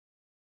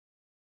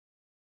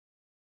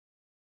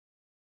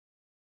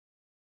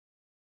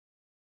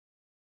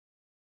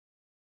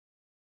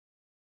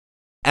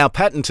Our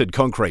patented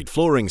concrete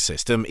flooring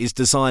system is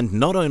designed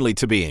not only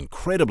to be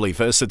incredibly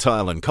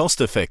versatile and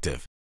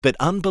cost-effective, but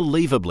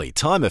unbelievably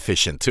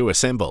time-efficient to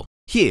assemble.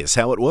 Here's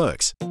how it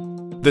works.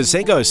 The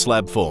ZEGO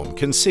ZlabFORM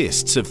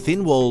consists of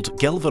thin-walled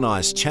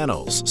galvanised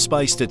channels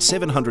spaced at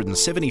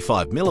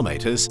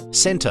 775mm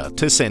centre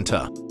to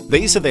centre.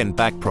 These are then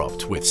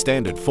back-propped with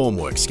standard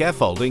formwork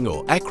scaffolding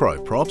or acro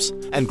props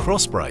and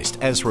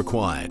cross-braced as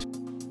required.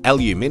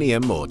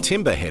 Aluminium or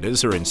timber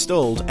headers are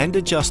installed and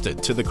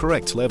adjusted to the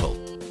correct level.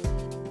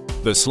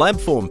 The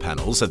ZlabFORM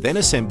panels are then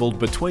assembled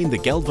between the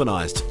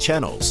galvanised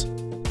channels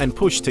and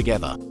pushed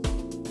together.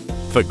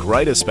 For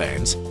greater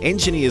spans,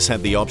 engineers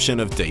have the option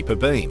of deeper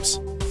beams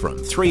from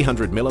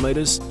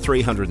 300mm,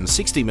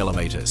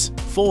 360mm,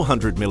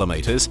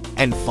 400mm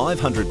and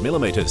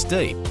 500mm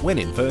deep when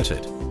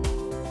inverted.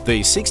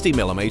 The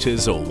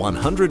 60mm or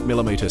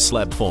 100mm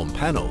ZlabFORM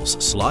panels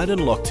slide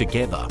and lock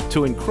together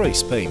to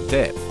increase beam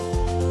depth.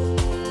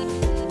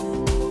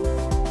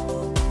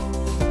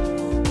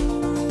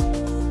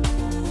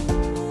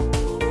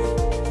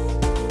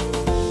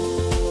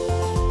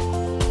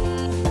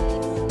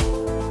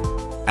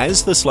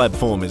 As the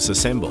ZlabFORM is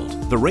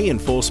assembled, the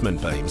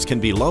reinforcement beams can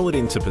be lowered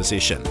into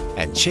position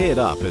and chaired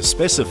up as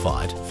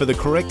specified for the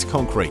correct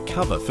concrete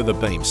cover for the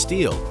beam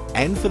steel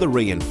and for the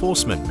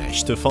reinforcement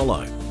mesh to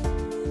follow.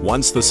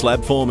 Once the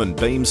ZlabFORM and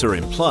beams are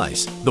in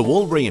place, the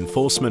wall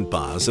reinforcement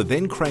bars are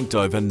then cranked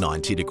over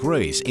 90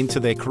 degrees into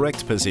their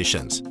correct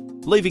positions,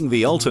 leaving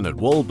the alternate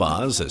wall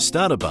bars as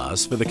starter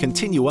bars for the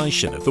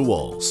continuation of the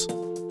walls.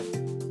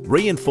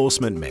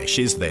 Reinforcement mesh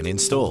is then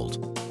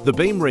installed. The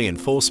beam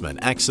reinforcement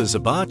acts as a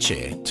bar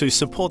chair to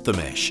support the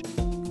mesh.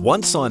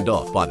 Once signed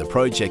off by the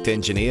project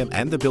engineer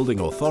and the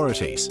building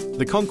authorities,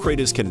 the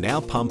concreters can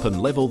now pump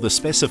and level the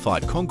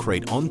specified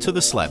concrete onto the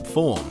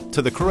ZlabFORM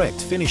to the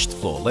correct finished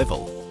floor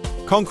level.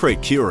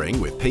 Concrete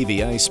curing with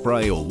PVA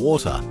spray or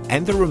water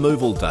and the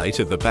removal date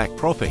of the back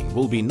propping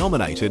will be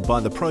nominated by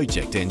the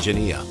project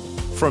engineer.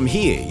 From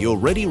here, you're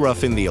ready to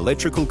rough in the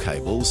electrical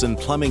cables and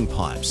plumbing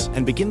pipes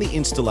and begin the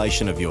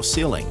installation of your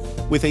ceiling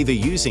with either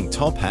using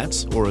top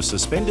hats or a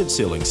suspended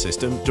ceiling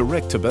system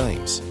direct to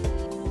beams.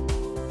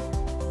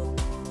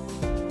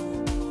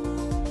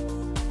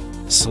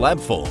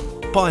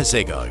 ZlabFORM by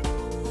ZEGO.